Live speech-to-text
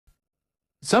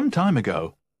Some time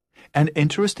ago, an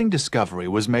interesting discovery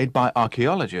was made by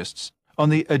archaeologists on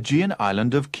the Aegean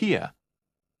island of Kea.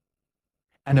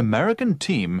 An American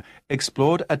team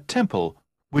explored a temple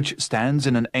which stands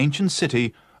in an ancient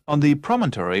city on the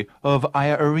promontory of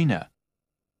Arena.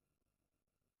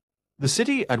 The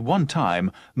city at one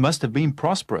time must have been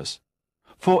prosperous,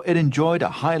 for it enjoyed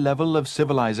a high level of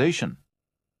civilization.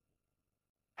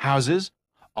 Houses,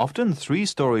 often 3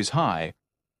 stories high,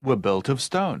 were built of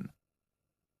stone.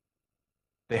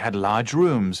 They had large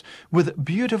rooms with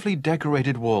beautifully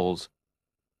decorated walls.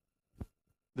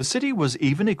 The city was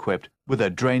even equipped with a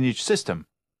drainage system,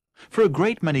 for a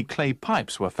great many clay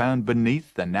pipes were found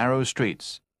beneath the narrow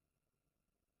streets.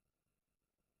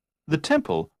 The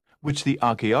temple, which the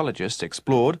archaeologists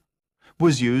explored,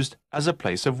 was used as a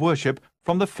place of worship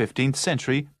from the 15th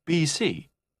century BC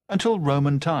until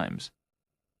Roman times.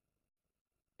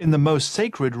 In the most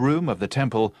sacred room of the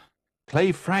temple,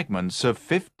 clay fragments of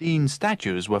 15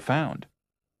 statues were found.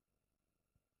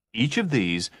 Each of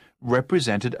these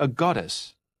represented a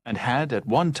goddess and had at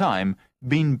one time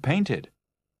been painted.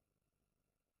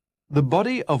 The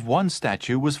body of one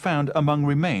statue was found among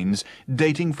remains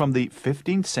dating from the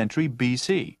 15th century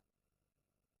BC.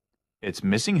 Its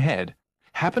missing head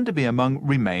happened to be among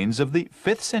remains of the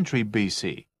 5th century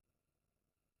BC.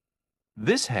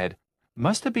 This head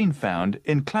must have been found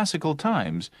in classical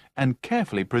times and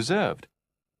carefully preserved.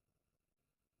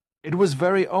 It was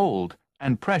very old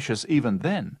and precious even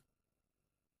then.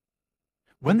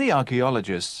 When the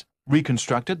archaeologists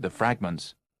reconstructed the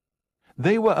fragments,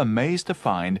 they were amazed to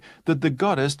find that the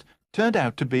goddess turned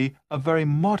out to be a very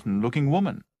modern-looking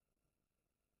woman.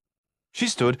 She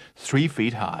stood 3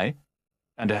 feet high,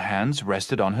 and her hands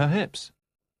rested on her hips.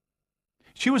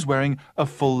 She was wearing a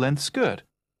full-length skirt,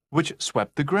 which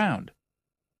swept the ground.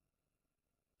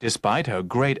 Despite her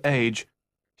great age,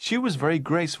 she was very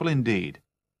graceful indeed.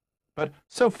 But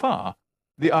so far,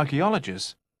 the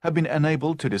archaeologists have been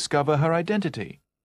unable to discover her identity.